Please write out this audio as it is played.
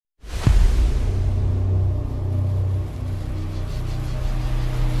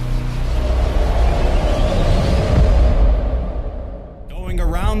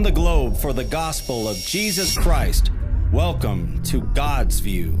world for the gospel of Jesus Christ. Welcome to God's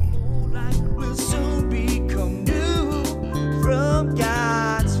View. Life will soon become new from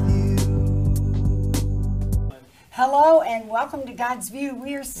God's view. Hello and welcome to God's View.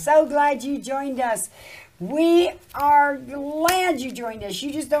 We are so glad you joined us. We are glad you joined us.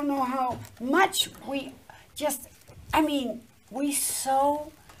 You just don't know how much we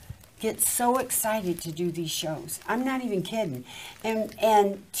get so excited to do these shows. I'm not even kidding.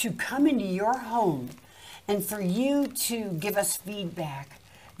 And to come into your home and for you to give us feedback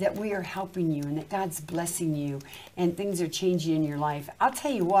that we are helping you and that God's blessing you and things are changing in your life. I'll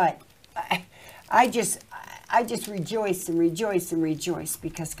tell you what, I just rejoice and rejoice and rejoice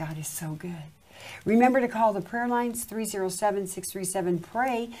because God is so good. Remember to call the prayer lines,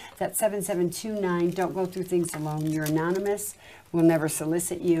 307-637-PRAY. That's 7729. Don't go through things alone. You're anonymous. We'll never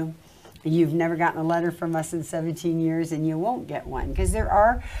solicit you. You've never gotten a letter from us in 17 years, and you won't get one because there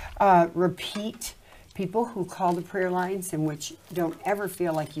are repeat people who call the prayer lines and which don't ever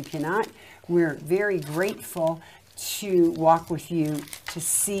feel like you cannot. We're very grateful to walk with you to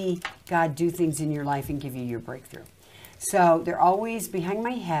see God do things in your life and give you your breakthrough. So they're always behind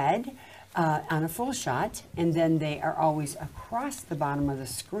my head on a full shot, and then they are always across the bottom of the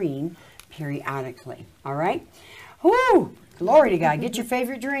screen periodically. All right? Whoo! Glory to God. Get your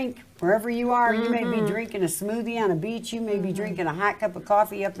favorite drink wherever you are. You may be drinking a smoothie on a beach. You may be drinking a hot cup of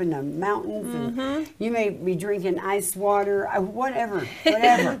coffee up in the mountains. And you may be drinking iced water, whatever,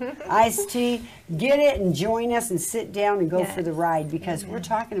 iced tea. Get it and join us and sit down and go for the ride because we're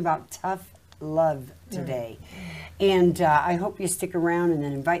talking about tough love today. And I hope you stick around and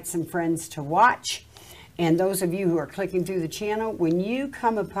then invite some friends to watch. And those of you who are clicking through the channel, when you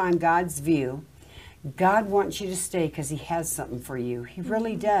come upon God's View, God wants you to stay because He has something for you. He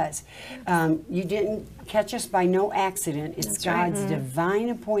really does. You didn't catch us by no accident. It's God's divine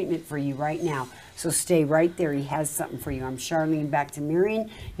appointment for you right now. So stay right there. He has something for you. I'm Charlene Back-to-Marion,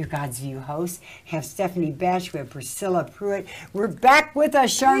 your God's View host. We have Stephanie Besh. We have Priscilla Pruitt. We're back with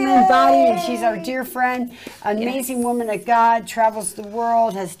us, Charlene Body, and she's our dear friend, an amazing woman of God, travels the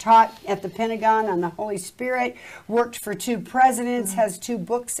world, has taught at the Pentagon on the Holy Spirit, worked for 2 presidents, has 2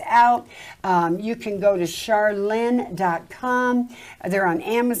 books out. You can go to charlene.com. They're on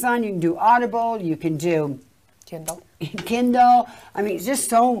Amazon. You can do Audible. You can do Kindle. I mean, just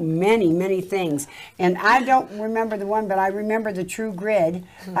so many things. And I don't remember the one, but I remember the True Grid.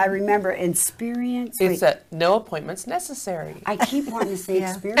 I remember Experience. It's no appointments necessary. I keep wanting to say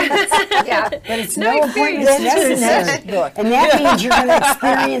Experience. But it's no appointments necessary. And that means you're going to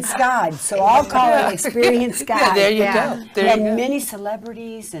experience God. So I'll call it Experience God. Yeah, there you go. And many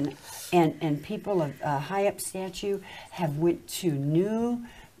celebrities and people of high up stature have went to new,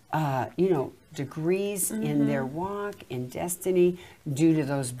 degrees in their walk in destiny due to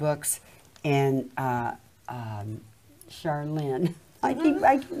those books. And Charlene, I keep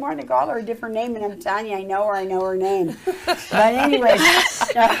wanting to call her a different name, and I'm telling you, I know her name. But anyway,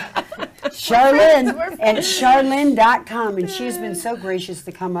 Charlene and charlene.com, and she's been so gracious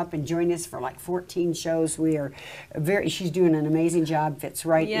to come up and join us for like 14 shows. We are she's doing an amazing job, fits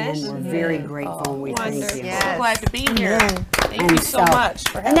right in. We're very grateful, and we thank you. So glad to be here. Thank you so much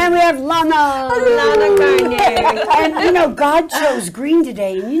for having And then we have Lana And God chose green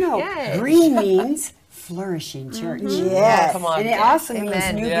today, and green means flourishing church. Yes. Come on. And it also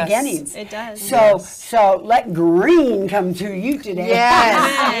means new beginnings. It does. So let green come to you today.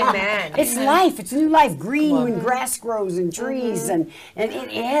 Yes. Amen. It's life. It's new life. Green when grass grows and trees. And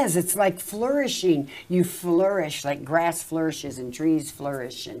it is. It's like flourishing. You flourish like grass flourishes and trees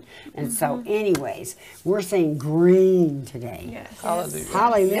flourish. And so anyways, we're saying green today. Yes. Hallelujah.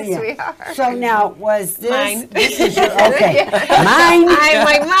 Hallelujah. Yes, we are. So now, was this? Mine. This is your, okay. Mine. I'm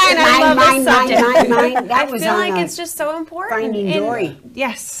like mine. I love this subject. Mine. That I was feel on like it's just so important. Finding Dory.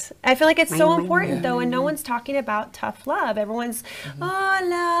 Yes. I feel like it's so Mine, important, though, and no one's talking about tough love. Everyone's,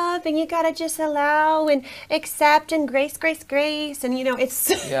 love, and you got to just allow and accept and grace. And, it's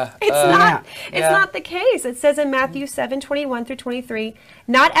not the case. It says in Matthew 7:21-23,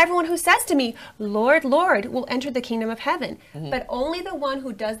 not everyone who says to me, Lord, Lord, will enter the kingdom of heaven, but only the one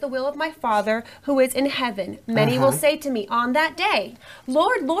who does the will of my Father who is in heaven. Many will say to me on that day,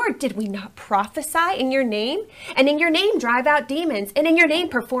 Lord, Lord, did we not prophesy in your name? And in your name drive out demons, and in your name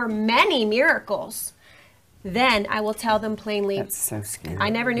perform many miracles. Then I will tell them plainly, That's so scary. I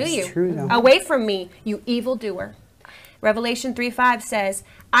never knew you. True, though. Away from me, you evildoer. Revelation 3:5 says,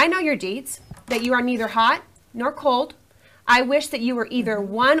 I know your deeds, that you are neither hot nor cold. I wish that you were either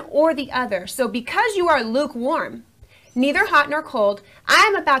one or the other. So because you are lukewarm, neither hot nor cold, I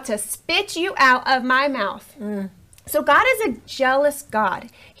am about to spit you out of my mouth. So God is a jealous God.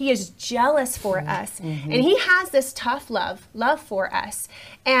 He is jealous for us. And he has this tough love for us.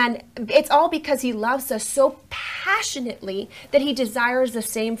 And it's all because he loves us so passionately that he desires the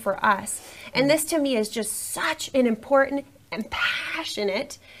same for us. And this to me is just such an important and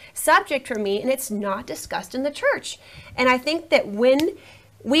passionate subject for me, and it's not discussed in the church. And I think that when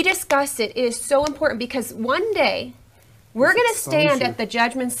we discuss it, it is so important, because one day we're going to stand at the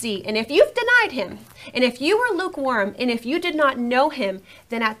judgment seat, and if you've denied him, and if you were lukewarm, and if you did not know him,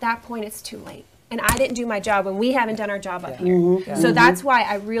 then at that point it's too late. And I didn't do my job when we haven't done our job up here. So that's why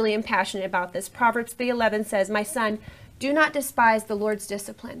I really am passionate about this. Proverbs 3:11 says, "My son, do not despise the Lord's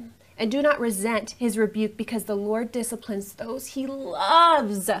discipline, and do not resent his rebuke, because the Lord disciplines those he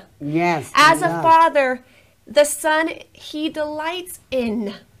loves." Yes. As a father, the son he delights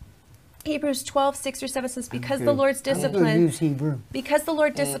in. Hebrews 12:6-7 says, because the Lord disciplines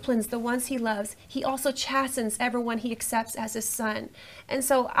the ones he loves, he also chastens everyone he accepts as his son. And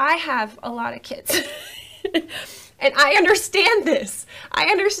so I have a lot of kids. And I understand this. I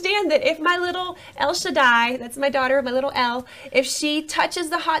understand that if my little El Shaddai, that's my daughter, my little El, if she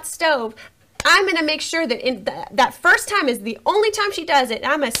touches the hot stove, I'm going to make sure that that first time is the only time she does it.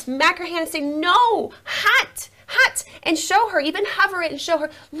 I'm going to smack her hand and say, no, hot, and show her, even hover it and show her,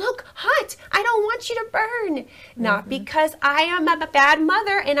 look, hot, I don't want you to burn. Not because I am a bad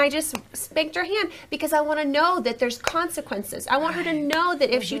mother and I just spanked her hand, because I want to know that there's consequences. I want her to know that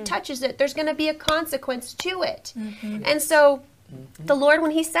if she touches it, there's going to be a consequence to it. And so the Lord,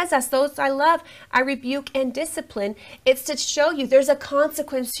 when he says us, those I love, I rebuke and discipline, it's to show you there's a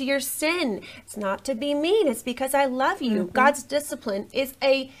consequence to your sin. It's not to be mean. It's because I love you. God's discipline is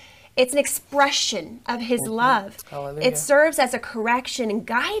it's an expression of his love. Hallelujah. It serves as a correction and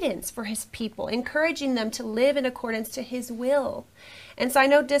guidance for his people, encouraging them to live in accordance to his will. And so I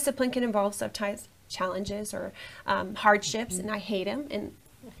know discipline can involve sometimes challenges or hardships, and I hate them. And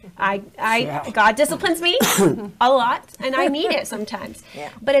God disciplines me a lot, and I need it sometimes.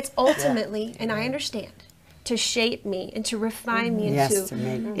 But it's ultimately, and I understand, to shape me and to refine me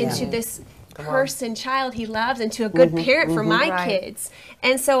into this child he loves, and to a good parent for my kids.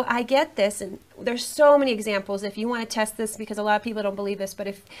 And so I get this, and there's so many examples if you want to test this, because a lot of people don't believe this, but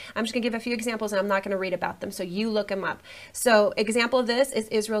if I'm just going to give a few examples, and I'm not going to read about them, so you look them up. So example of this is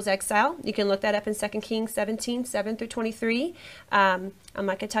Israel's exile. You can look that up in 2 Kings 17:7-23. I'm not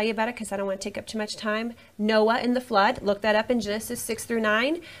going to tell you about it because I don't want to take up too much time. Noah and the flood, look that up in Genesis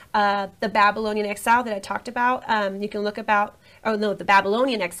 6-9. The Babylonian exile that I talked about, you can look about, the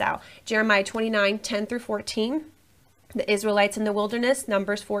Babylonian exile, Jeremiah 29:10-14. The Israelites in the wilderness,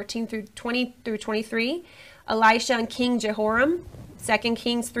 Numbers 14-20-23. Elisha and King Jehoram, 2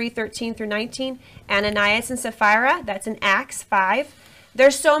 Kings 3:13-19. Ananias and Sapphira, that's in Acts 5.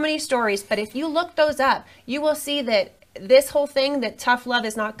 There's so many stories, but if you look those up, you will see that this whole thing, that tough love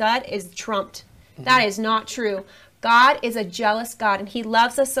is not God, is trumped. That is not true. God is a jealous God, and he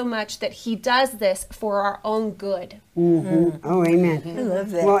loves us so much that he does this for our own good. Oh, amen. I love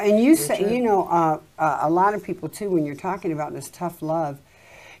that. Well, and you say, a lot of people too, when you're talking about this tough love,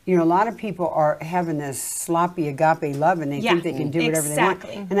 a lot of people are having this sloppy agape love, and they think they can do whatever they want.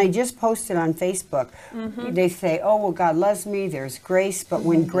 And I just posted on Facebook, they say, oh, well, God loves me, there's grace, but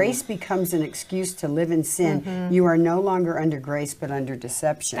when grace becomes an excuse to live in sin, you are no longer under grace, but under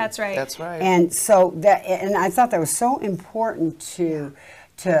deception. That's right. That's right. And so and I thought that was so important to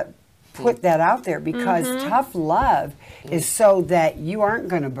put that out there, because tough love is so that you aren't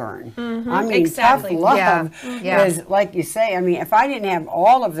going to burn. I mean, tough love is, like you say, I mean, if I didn't have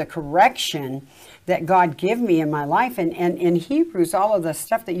all of the correction that God give me in my life, and in Hebrews, all of the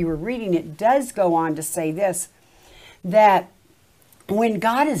stuff that you were reading, it does go on to say this, that when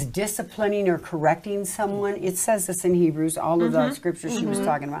God is disciplining or correcting someone, it says this in Hebrews, all of the scriptures she was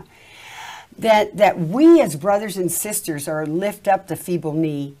talking about, that we as brothers and sisters are lift up the feeble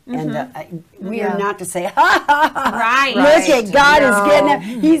knee, and we are not to say, ha ha ha, look at God is getting it,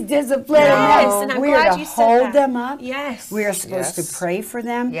 he's disciplining us. And I'm we glad are to you said hold that. them up. Yes. We are supposed to pray for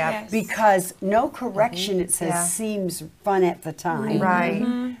them, Yes. because no correction, it says, seems fun at the time.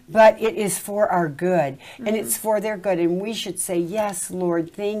 Right. But it is for our good, and it's for their good, and we should say, yes,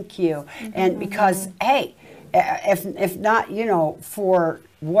 Lord, thank you. And because, hey, if not, for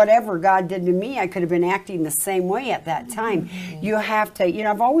whatever God did to me, I could have been acting the same way at that time. You have to,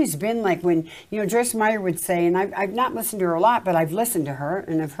 I've always been like when, Joyce Meyer would say, and I've not listened to her a lot, but I've listened to her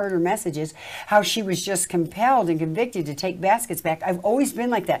and I've heard her messages, how she was just compelled and convicted to take baskets back. I've always been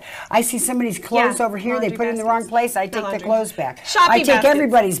like that. I see somebody's clothes over here, they put it in the wrong place, I take the clothes back. I take baskets.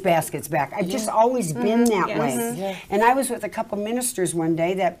 everybody's baskets back. I've just always been that way. And I was with a couple ministers one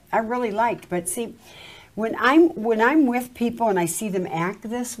day that I really liked, but see, when I'm with people and I see them act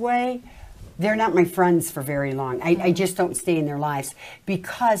this way, they're not my friends for very long. I just don't stay in their lives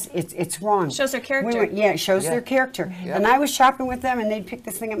because it's wrong. Shows their character. It shows their character. And I was shopping with them, and they'd pick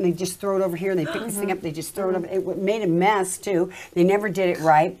this thing up, and they'd just throw it over here, and they'd pick this thing up, they just throw it over. It made a mess, too. They never did it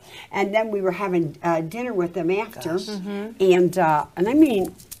right. And then we were having dinner with them after, and I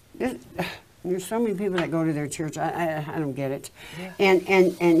mean, there's so many people that go to their church. I don't get it.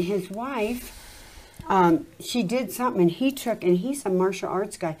 And his wife, she did something, and he's a martial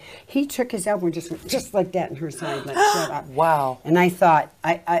arts guy. He took his elbow and just went just like that in her side, like shut up. Wow. And I thought,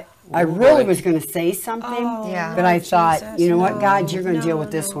 I really was going to say something, but I thought, Jesus, you know what, God, you're going to deal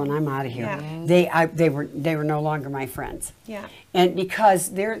with this one. I'm out of here. Yeah. They were no longer my friends. Yeah. And because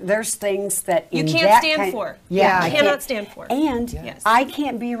there's things that You in can't that stand kind- for. Yeah, You I cannot can't- stand for. And Yes. I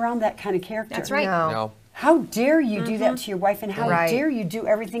can't be around that kind of character. That's right. No. How dare you do that to your wife, and how Right. dare you do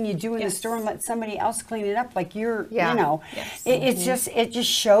everything you do in the Yes. store and let somebody else clean it up like you're, Yeah. you know. Yes. It just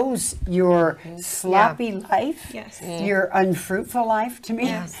shows your sloppy life, Yes. your unfruitful life to me.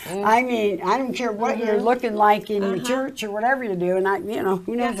 Yes. I mean, I don't care what you're looking like in your church or whatever you do, and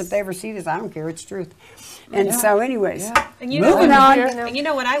who knows Yes. if they ever see this, I don't care, it's truth. And so anyways, And you know, moving on. And you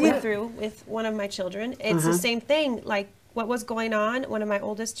know what I went through with one of my children? It's the same thing. Like what was going on, one of my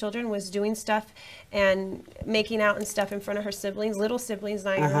oldest children was doing stuff and making out and stuff in front of her siblings, little siblings,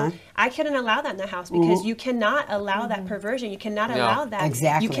 9-year-old. I couldn't allow that in the house because you cannot allow that perversion. You cannot allow that.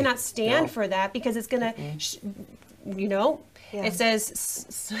 Exactly. You cannot stand for that because it's going to, it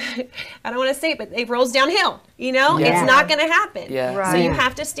says, I don't want to say it, but it rolls downhill. Yeah. It's not going to happen. Yeah. So Right. you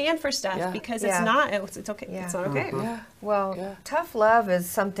have to stand for stuff Yeah. because Yeah. it's okay. It's not Uh-huh. okay. Well, tough love is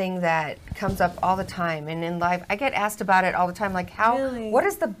something that comes up all the time, and in life, I get asked about it all the time. Like, Really? what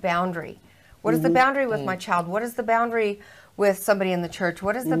is the boundary? What is the boundary with my child? What is the boundary with somebody in the church?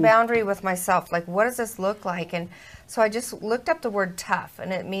 What is the boundary with myself? Like, what does this look like? And so I just looked up the word tough,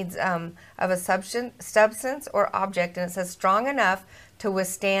 and it means of a substance or object, and it says strong enough to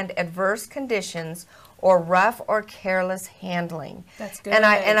withstand adverse conditions or rough or careless handling. That's good. And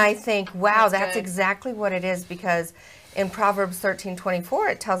I think, wow, that's good. exactly what it is, because in Proverbs 13:24,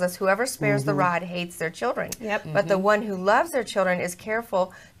 it tells us whoever spares the rod hates their children. Yep. But the one who loves their children is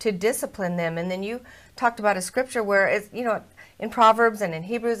careful to discipline them. And then you talked about a scripture where it's, in Proverbs and in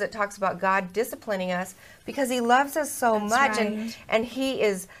Hebrews, it talks about God disciplining us because he loves us so much. right. And he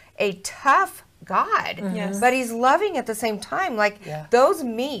is a tough God, Yes. but he's loving at the same time. Like Yeah. those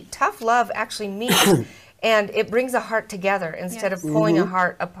meet. Tough love actually meets. And it brings a heart together instead of pulling a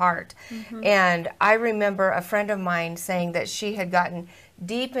heart apart. And I remember a friend of mine saying that she had gotten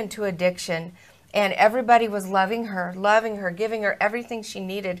deep into addiction, and everybody was loving her, giving her everything she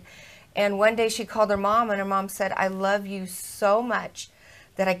needed. And one day she called her mom, and her mom said, I love you so much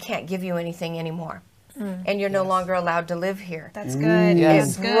that I can't give you anything anymore. And you're no longer allowed to live here. That's good.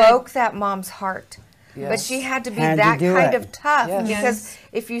 Yes. That's It good. broke that mom's heart. But Yes. she had to be Had to that do kind it. of tough Yes. because Yes.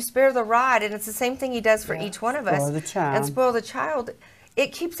 if you spare the rod, and it's the same thing he does for each one of us, Spoil the child. and spoil the child, it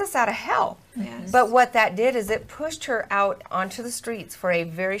keeps us out of hell. Yes. But what that did is it pushed her out onto the streets for a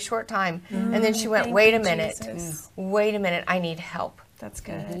very short time, and then she went, Thank wait you, a minute, Jesus. wait a minute, I need help. That's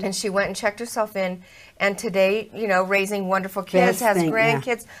good. And she went and checked herself in, and today, raising wonderful kids, Best has thing, yeah.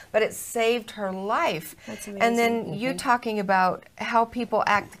 grandkids, but it saved her life. That's And then you talking about how people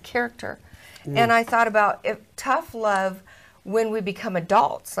act, the character. And I thought about if tough love when we become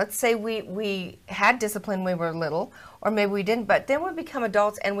adults. Let's say we had discipline when we were little, or maybe we didn't, but then we become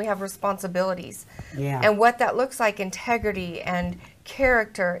adults and we have responsibilities. Yeah. And what that looks like, integrity and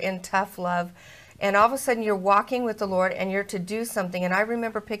character in tough love. And all of a sudden you're walking with the Lord and you're to do something. And I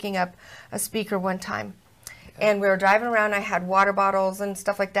remember picking up a speaker one time, and we were driving around. I had water bottles and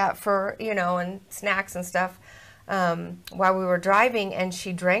stuff like that for, and snacks and stuff while we were driving. And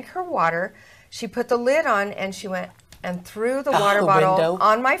she drank her water. She put the lid on, and she went and threw the water the bottle window?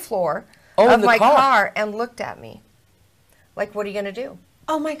 on my floor Oh, in of the my car. car and looked at me. Like, what are you going to do?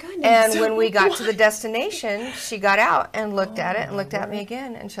 Oh my goodness. And when we got to the destination, she got out and looked at it and looked at me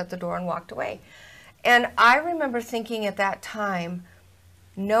again and shut the door and walked away. And I remember thinking at that time,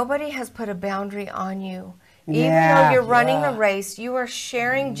 nobody has put a boundary on you. Even Yeah. though you're running the race, you are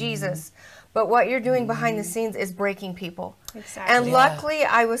sharing Jesus. But what you're doing behind the scenes is breaking people. Exactly. And luckily,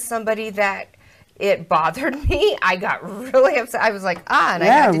 I was somebody that it bothered me. I got really upset. I was like, and I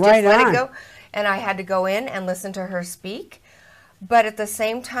Yeah, had to just right let on. it go. And I had to go in and listen to her speak. But at the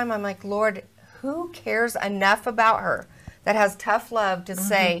same time, I'm like, Lord, who cares enough about her that has tough love to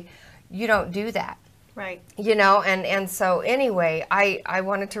say, you don't do that? Right. And so anyway, I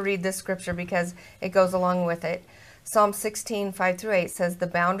wanted to read this scripture because it goes along with it. Psalm 16, 5-8 says, "The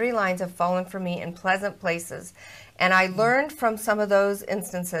boundary lines have fallen for me in pleasant places." And I learned from some of those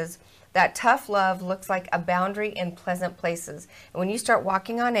instances that tough love looks like a boundary in pleasant places. And when you start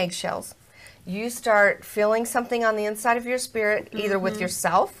walking on eggshells, you start feeling something on the inside of your spirit, either with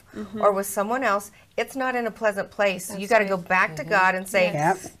yourself or with someone else. It's not in a pleasant place. You got to go back to God and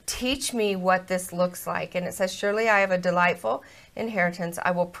say, teach me what this looks like. And it says, "Surely I have a delightful inheritance.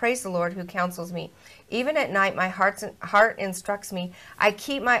 I will praise the Lord who counsels me. Even at night, my heart instructs me. I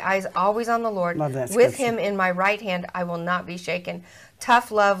keep my eyes always on the Lord. With him in my right hand, I will not be shaken."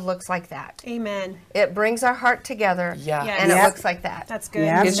 Tough love looks like that. Amen. It brings our heart together, and it looks like that. That's good.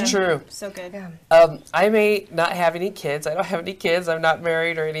 It's true. So good. I may not have any kids. I don't have any kids. I'm not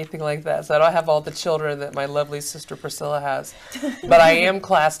married or anything like that. So I don't have all the children that my lovely sister Priscilla has. But I am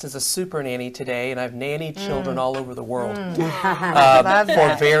classed as a super nanny today, and I've nannied children all over the world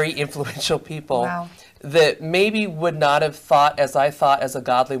for very influential people. Wow. That maybe would not have thought as I thought as a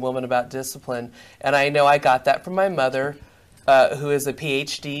godly woman about discipline. And I know I got that from my mother, who is a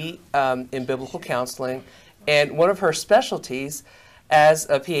PhD in biblical counseling. And one of her specialties as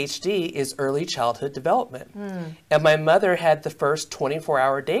a PhD is early childhood development. And my mother had the first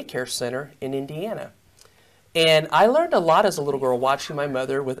 24-hour daycare center in Indiana. And I learned a lot as a little girl watching my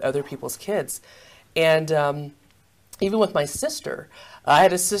mother with other people's kids. And even with my sister. I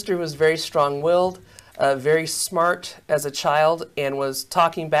had a sister who was very strong-willed, very smart as a child, and was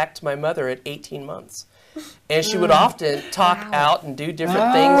talking back to my mother at 18 months. And she would often talk out and do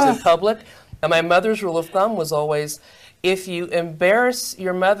different things in public. And my mother's rule of thumb was always, if you embarrass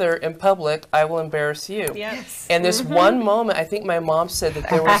your mother in public, I will embarrass you. Yes. And this one moment, I think my mom said that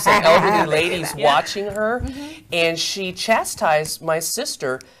there were some elderly ladies watching her, and she chastised my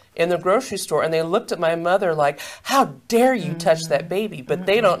sister in the grocery store, and they looked at my mother like, "How dare you touch that baby?" But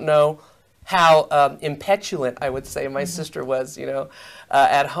they don't know how impetulant, I would say, my sister was,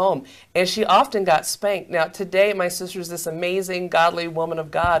 at home. And she often got spanked. Now, today, my sister's this amazing, godly woman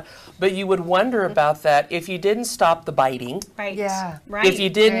of God, but you would wonder about that if you didn't stop the biting, Right. Yeah. Right. if you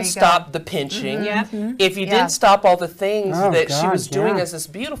didn't stop the pinching, if you didn't stop all the things that she was doing as this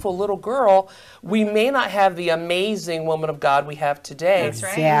beautiful little girl, we may not have the amazing woman of God we have today. That's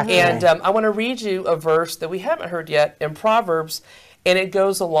right. And I want to read you a verse that we haven't heard yet in Proverbs, and it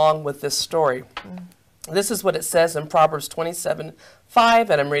goes along with this story. This is what it says in Proverbs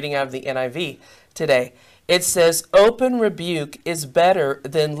 27:5, and I'm reading out of the NIV today. It says, "Open rebuke is better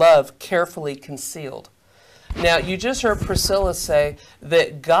than love carefully concealed." Now, you just heard Priscilla say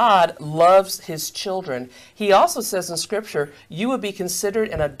that God loves his children. He also says in Scripture, you would be considered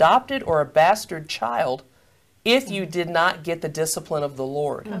an adopted or a bastard child if you did not get the discipline of the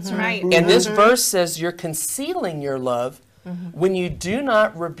Lord. That's right. And this verse says you're concealing your love when you do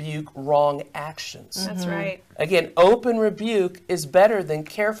not rebuke wrong actions. That's right. Again, open rebuke is better than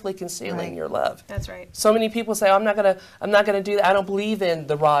carefully concealing your love. That's right. So many people say, I'm not gonna do that. I don't believe in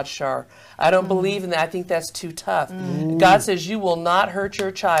the rod, Shar. I don't believe in that. I think that's too tough. God says you will not hurt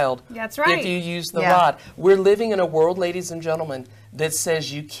your child That's right. if you use the rod. We're living in a world, ladies and gentlemen, that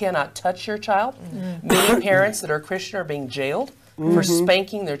says you cannot touch your child. Many parents that are Christian are being jailed for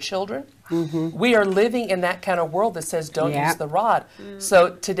spanking their children. We are living in that kind of world that says don't use the rod.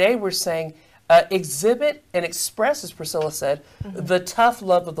 So today we're saying exhibit and express, as Priscilla said, the tough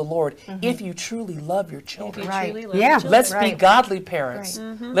love of the Lord if you truly love your children. Truly love your children. Let's be godly parents.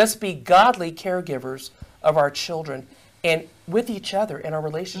 Let's be godly caregivers of our children. And with each other in our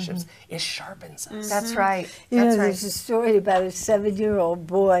relationships, it sharpens us. That's right. There's a story about a 7-year-old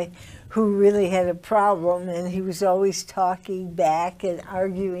boy who really had a problem, and he was always talking back and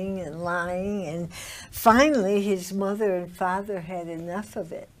arguing and lying. And finally, his mother and father had enough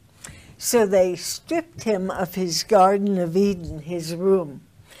of it. So they stripped him of his Garden of Eden, his room,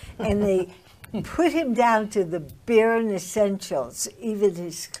 and they put him down to the bare essentials, even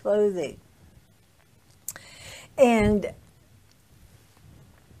his clothing. And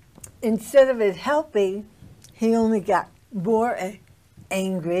instead of it helping, he only got more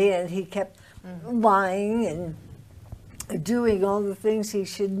angry, and he kept lying and doing all the things he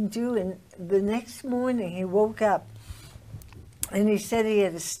shouldn't do. And the next morning he woke up and he said he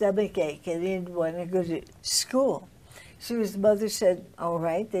had a stomach ache and he didn't want to go to school. So his mother said, all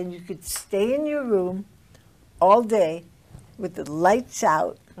right, then you could stay in your room all day with the lights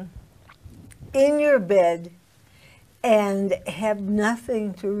out, in your bed, and have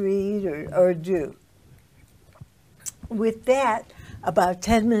nothing to read or do. With that, about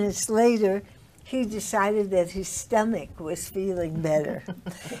 10 minutes later, he decided that his stomach was feeling better.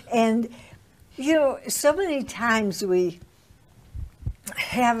 And, so many times we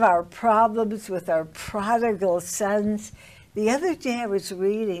have our problems with our prodigal sons. The other day I was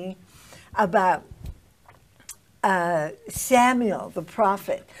reading about Samuel, the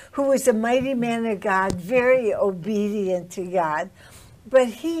prophet, who was a mighty man of God, very obedient to God, but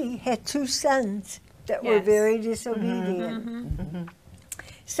he had 2 sons that were very disobedient.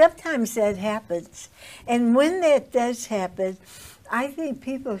 Sometimes that happens, and when that does happen, I think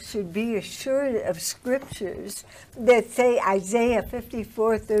people should be assured of scriptures that say, Isaiah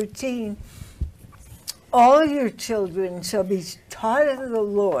 54:13, all your children shall be taught of the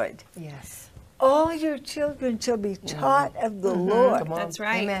Lord. Yes. All your children shall be taught of the Lord. That's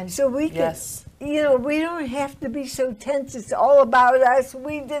right. Amen. So we can, we don't have to be so tense. It's all about us.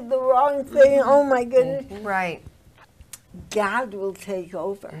 We did the wrong thing. Oh my goodness. Right. God will take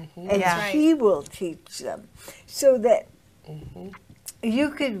over, and Yeah. He will teach them, so that you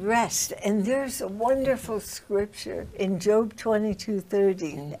could rest. And there's a wonderful scripture in Job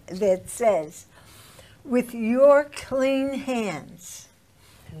 22:30 that says, with your clean hands,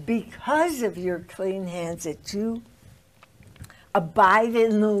 because of your clean hands, that you abide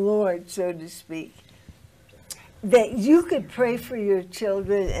in the Lord, so to speak, that you could pray for your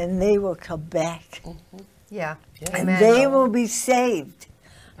children and they will come back. Yeah. And Amen. they will be saved.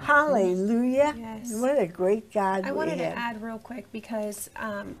 Hallelujah. Yes. What a great God I we wanted to have. add real quick because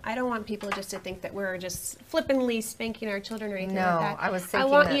I don't want people just to think that we're just flippantly spanking our children or anything No, like that. I was thinking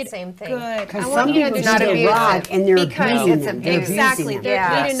want that you to, same thing. Good. Because I some want you to people not just get abusive. robbed and they're Because abusing it's them. They're abuse. Exactly. abusing them.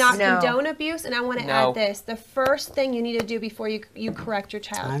 Yeah. We do not No. condone abuse, and I want to No. add this. The first thing you need to do before you correct your I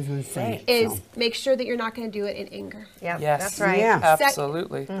child was going to say. is so. make sure that you're not going to do it in anger. Yeah. Yes. That's right. Yeah.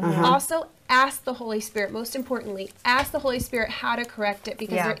 Absolutely. Also, ask the Holy Spirit, most importantly, ask the Holy Spirit how to correct it,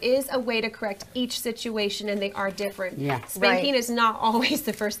 because Yeah. there is a way to correct each situation and they are different. Yeah. Spanking Right. is not always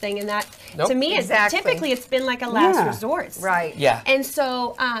the first thing, and that, Nope. to me, Exactly. typically it's been like a last Yeah. resort. Right. Yeah. And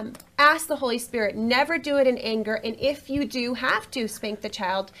so ask the Holy Spirit, never do it in anger, and if you do have to spank the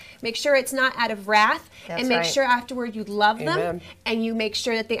child, make sure it's not out of wrath, That's and make right. sure afterward you love them, Amen. and you make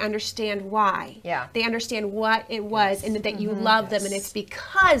sure that they understand why. Yeah. They understand what it was, and that you love them, and it's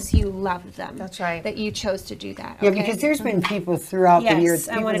because you love them. That's right. That you chose to do that. Yeah, okay? because there's been people throughout Yes, the years,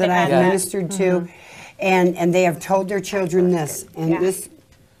 I people wanted that to I have add that. ministered to, and they have told their children this. And Yeah. this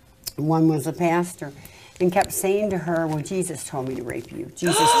one was a pastor, and kept saying to her, "Well, Jesus told me to rape you.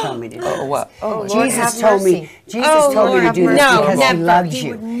 Jesus told me to do Oh, this. what? Oh, Lord, Jesus have told me. mercy. Jesus Oh, told me Lord, to have do this mercy. because No, He never. loves He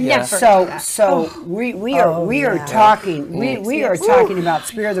you." would never do So that. we are talking. We are talking about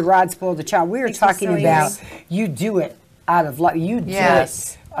spare the rod, spoil the child. We are talking so about easy. you do it out of love. You do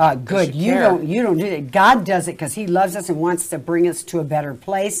Yes. it. Good. you You care. don't do that. God does it because He loves us and wants to bring us to a better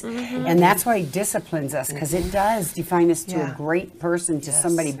place, and that's why He disciplines us, because it does define us to Yeah. a great person, to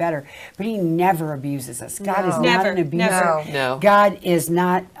somebody better. But He never abuses us. God is No. not Never, an abuser. never. No. God is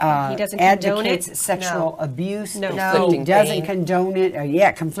not He doesn't condone advocates it. sexual abuse. No. He Conflicting doesn't pain. condone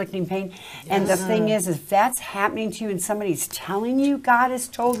it. Conflicting pain. And the thing is, if that's happening to you and somebody's telling you God has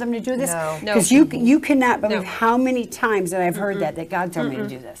told them to do this, No. No. because you cannot believe No. how many times that I've heard that God told me to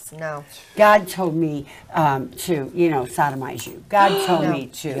do this. No. God told me to, sodomize you. God told me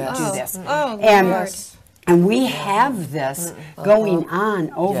to do this. Oh, and, Lord. and we have this going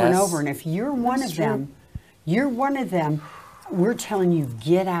on over and Yes. over. And if you're one of them, we're telling you,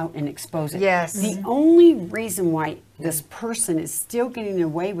 get out and expose it. Yes. The only reason why this person is still getting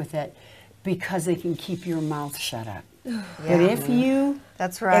away with it, because they can keep your mouth shut up. But if you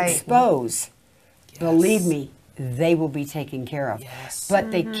That's right. expose, believe me, they will be taken care of. Yes. But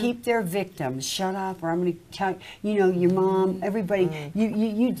they keep their victims shut up, or I'm going to tell your mom, everybody.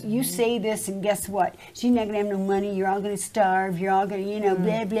 You say this, and guess what? She's not going to have no money. You're all going to starve. You're all going to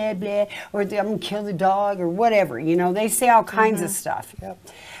blah blah blah, or I'm going to kill the dog, or whatever. They say all kinds of stuff. Yep.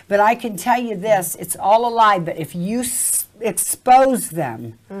 But I can tell you this: it's all a lie. But if you expose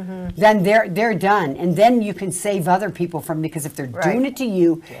them, then they're done, and then you can save other people from, because if they're doing it to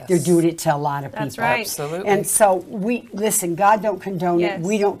you, they're doing it to a lot of people. That's right. Absolutely. And so we listen. God don't condone Yes. it.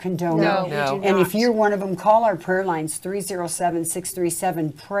 We don't condone No, it. we do And if not. you're one of them, call our prayer lines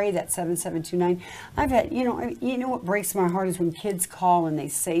 307-637. Pray that 7729. I've had what breaks my heart is when kids call and they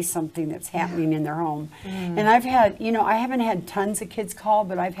say something that's happening in their home. And I've had I haven't had tons of kids call,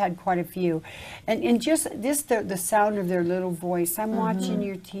 but I've had quite a few, and just the sound of their little voice. I'm watching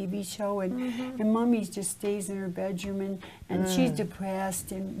your TV show, and Mommy just stays in her bedroom, and she's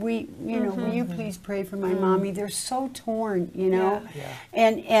depressed, and will you please pray for my mommy? They're so torn, Yeah.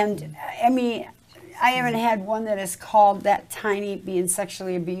 and I mean, I haven't had one that is called that tiny being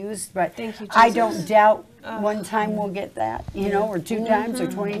sexually abused, but Thank you, I Jesus. don't doubt one time we'll get that, you know, or 2 times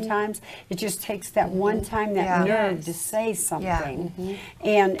or 20 times. It just takes that one time, that nerve to say something,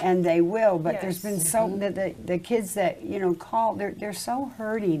 and they will. But there's been so the kids that you know call, they're so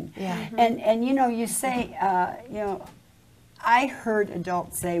hurting, and you know you say you know, I heard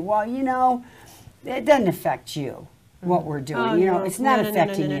adults say, well, you know, it doesn't affect you. What we're doing, Oh, you know, no. it's not No, no, no, no,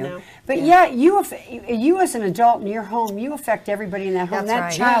 affecting no, you. no. But yeah, you as an adult in your home, you affect everybody in that home.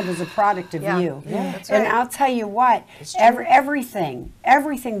 That's That right. child is a product of you. That's And right. I'll tell you what, everything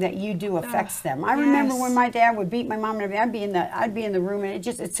that you do affects them. I remember when my dad would beat my mom, and I'd be in the room, and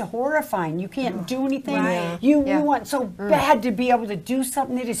it's horrifying. You can't do anything. You want so bad to be able to do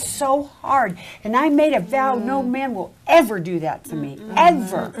something. It is so hard. And I made a vow: no man will ever do that to me,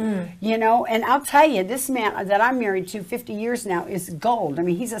 ever. You know. And I'll tell you, this man that I'm married to 50 years now is gold. I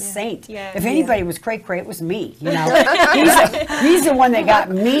mean, he's a saint. Yeah. If anybody was cray-cray, it was me. You know, he's the one that got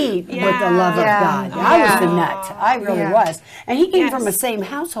me with the love of God. I was the nut. I really was. And he came from the same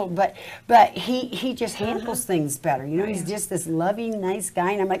household, but he just handles things better. You know, he's just this loving, nice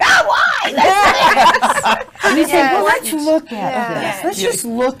guy, and I'm like, why? That's and he said, well, let's look at this. Let's just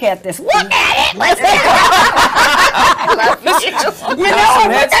look at this. Look at it. Let's you know,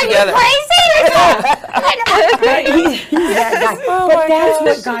 are you crazy? He's that guy. But that's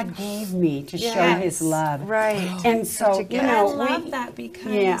what God gave me to show His love. Right. And so, you I know, love that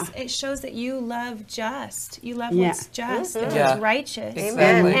because it shows that you love just. You love what's just and Yeah. what's righteous.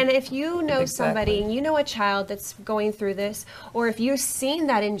 Exactly. And if you know somebody and you know a child that's going through this, or if you've seen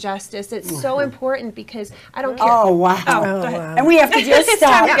that injustice, it's so important because I don't care. oh, wow. Go ahead. And we have to just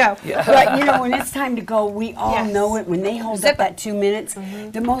stop. time to go. But, you know, when it's time to go, we all know it. When they hold Zip up that 2 minutes,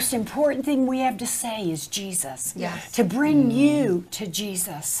 the most important thing we have to say is Jesus. Yes. To bring you to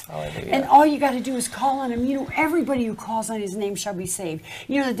Jesus. Hallelujah. And all you got to do is call on Him. You know, everybody who calls on His name shall be saved.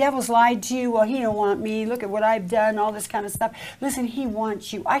 You know, the devil's lied to you. Well, he don't want me. Look at what I've done, all this kind of stuff. Listen, he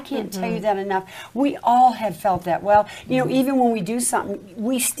wants you. I can't tell you that enough. We all have felt that. Well, you know, even when we do something,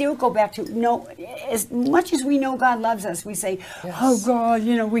 we still go back to, no, as much as we know God loves us, we say, oh, God,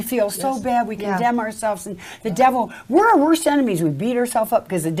 you know, we feel so bad. We condemn ourselves. And the devil, we're our worst enemies. We beat ourselves up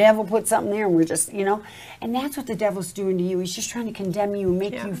because the devil put something there and we're just, you know. And that's what the devil's doing to you. He's just trying to condemn you and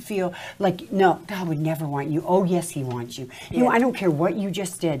make you feel like, no, God would never want you. Oh, yes, He wants you. You know, I don't care what you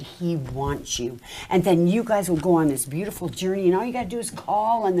just did. He wants you. And then you guys will go on this beautiful journey, and all you got to do is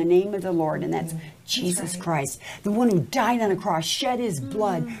call on the name of the Lord, and that's Jesus Christ, the one who died on a cross, shed His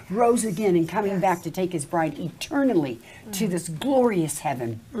blood, rose again, and coming back to take His bride eternally to this glorious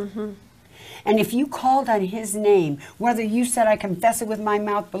heaven. And if you called on His name, whether you said, I confess it with my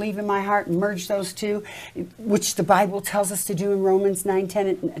mouth, believe in my heart, and merge those two, which the Bible tells us to do in Romans 9,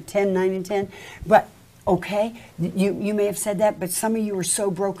 10, 9 and 10, but okay, you may have said that, but some of you are so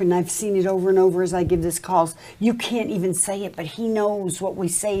broken. I've seen it over and over as I give this calls. You can't even say it, but He knows what we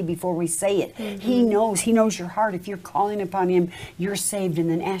say before we say it. He knows your heart. If you're calling upon Him, you're saved. And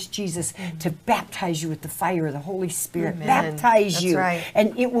then ask Jesus to baptize you with the fire of the Holy Spirit. Baptize you. right.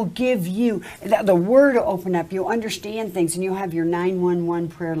 And it will give you, the Word will open up. You'll understand things, and you'll have your 911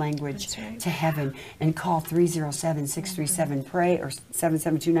 prayer language to heaven. And call 307-637-PRAY or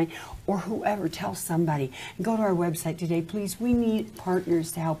 7729 or whoever. Tell somebody. And go to our website today, please. We need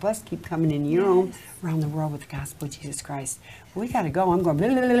partners to help us keep coming in your home around the world with the gospel of Jesus Christ. We got to go. I'm going, blah,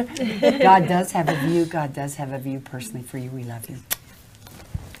 blah, blah. God does have a view. God does have a view personally for you. We love you.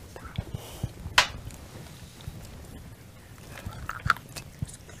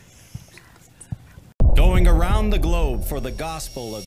 Going around the globe for the gospel of